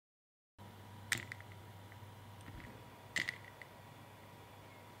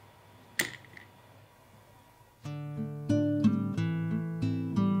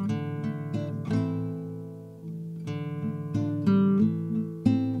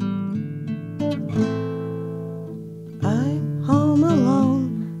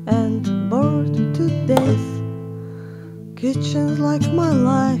Kitchen's like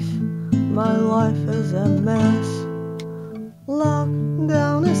my life is a mess.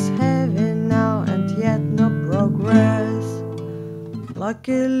 Lockdown is heavy now and yet no progress.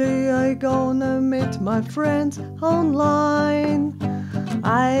 Luckily I gonna meet my friends online.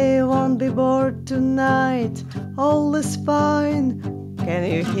 I won't be bored tonight, all is fine. Can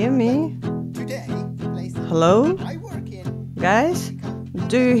you hear me? Today, hello? I work in guys?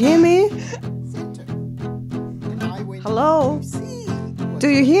 Do you hear me? center. And I went Hello? to see Do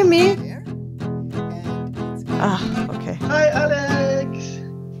you hear me? there, and it's Okay. Hi, Alex!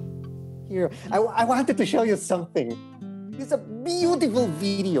 here. I wanted to show you something. It's a beautiful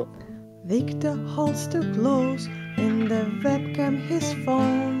video. Victor holds too close in the webcam his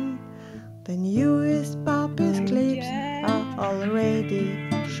phone. The newest Papa's clips are already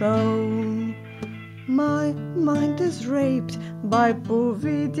shown. My mind is raped by poor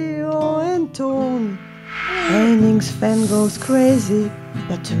video and tone. Henning's fan goes crazy,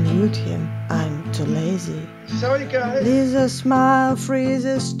 but to mute him I'm too lazy. Sorry, guys. Lisa's smile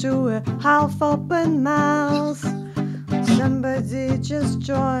freezes to a half-open mouth. Somebody just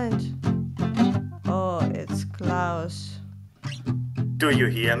joined. Oh, it's Klaus. Do you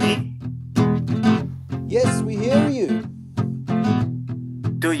hear me? Yes, we hear you.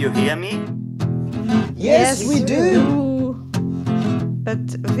 Do you hear me? Yes, we do. But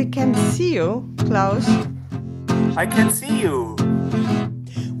we can see you, Klaus. I can see you.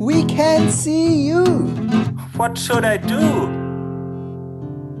 We can see you. What should I do?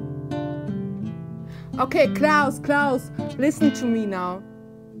 Okay, Klaus, listen to me now.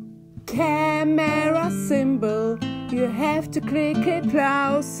 Camera symbol, you have to click it,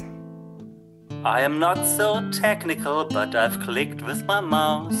 Klaus. I am not so technical, but I've clicked with my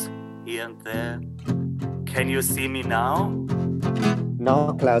mouse here and there. Can you see me now?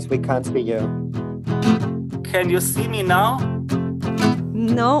 No, Klaus, we can't see you. Can you see me now?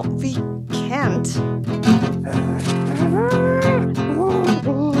 No, we can't.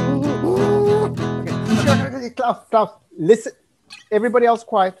 Okay, Klaus, listen. Everybody else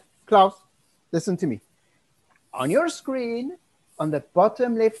quiet. Klaus, listen to me. On your screen, on the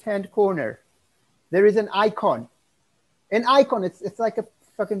bottom left-hand corner, there is an icon. An icon, it's like a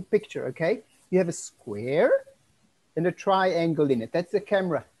fucking picture, okay? You have a square and a triangle in it. That's the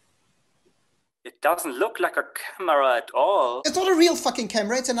camera. It doesn't look like a camera at all. It's not a real fucking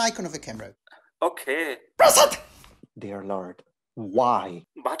camera. It's an icon of a camera. Okay, Press it! Dear Lord, why?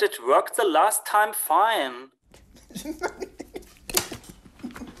 but it worked the last time fine.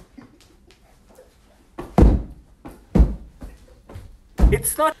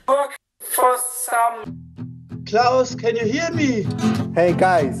 It's not working for some... Klaus, can you hear me? Hey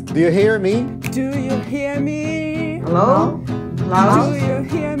guys, do you hear me? Do you hear me? Hello? Do Klaus? you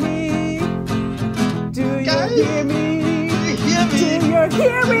hear me? Do you Guys, hear me? Do you hear me? Do you hear Do you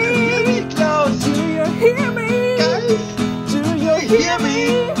hear me? me, Klaus? Do you hear me? Guys, Do you you hear hear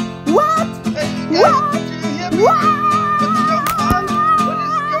me? me? What? hey, What? guys, do you hear me? What? What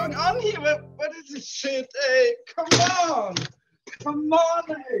is going on here? What is this shit? Hey, come on! Come on,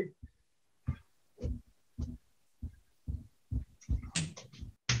 hey!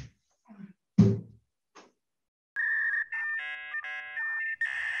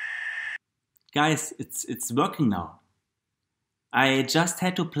 Guys, it's working now. I just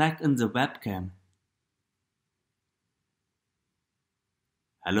had to plug in the webcam.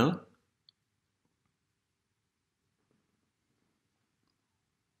 Hello?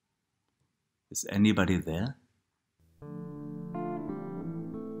 Is anybody there?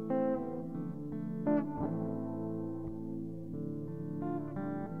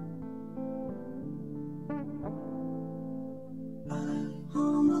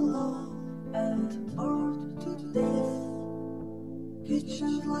 Home alone and bored to death.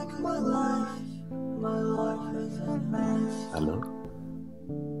 Kitchen's like my life is a mess. Hello?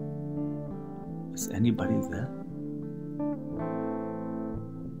 Is anybody there?